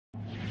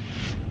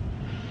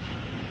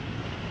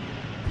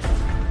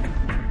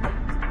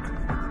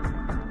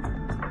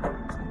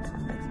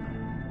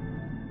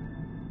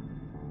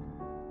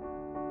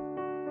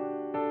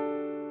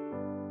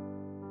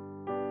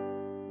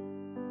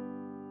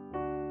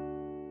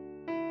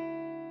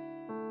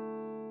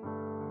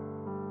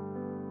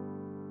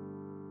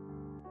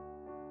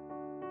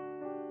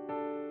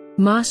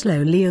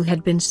Marcelo Leal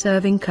had been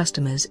serving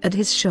customers at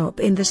his shop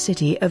in the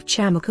city of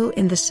Chamical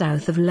in the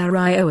south of La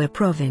Rioja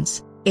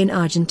Province, in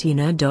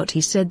Argentina.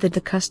 He said that the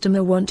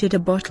customer wanted a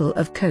bottle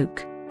of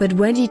Coke, but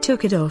when he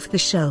took it off the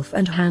shelf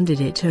and handed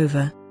it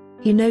over,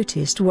 he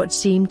noticed what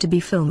seemed to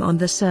be film on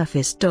the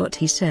surface.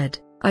 He said,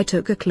 "I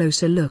took a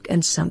closer look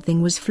and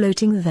something was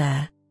floating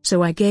there,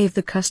 so I gave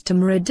the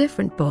customer a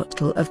different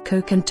bottle of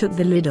Coke and took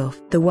the lid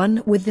off, the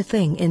one with the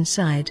thing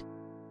inside."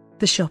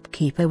 The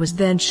shopkeeper was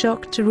then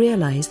shocked to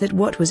realize that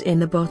what was in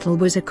the bottle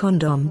was a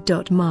condom.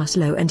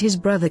 Marcelo and his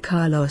brother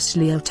Carlos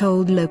Leal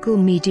told local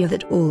media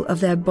that all of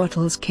their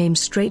bottles came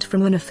straight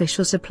from an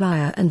official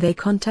supplier and they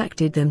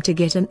contacted them to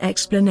get an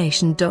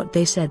explanation.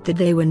 They said that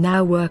they were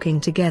now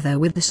working together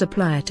with the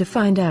supplier to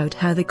find out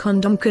how the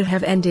condom could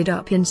have ended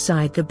up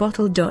inside the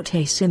bottle.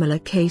 A similar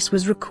case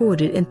was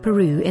recorded in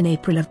Peru in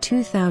April of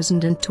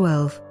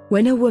 2012.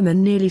 When a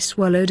woman nearly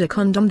swallowed a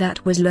condom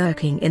that was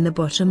lurking in the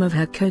bottom of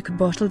her Coke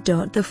bottle.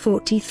 The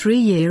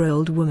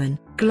 43-year-old woman,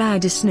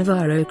 Gladys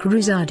Navarro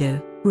Cruzado,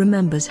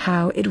 remembers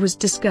how it was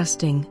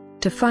disgusting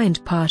to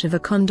find part of a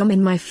condom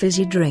in my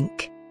fizzy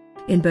drink.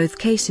 In both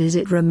cases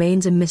it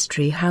remains a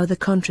mystery how the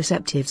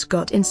contraceptives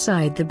got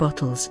inside the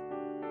bottles.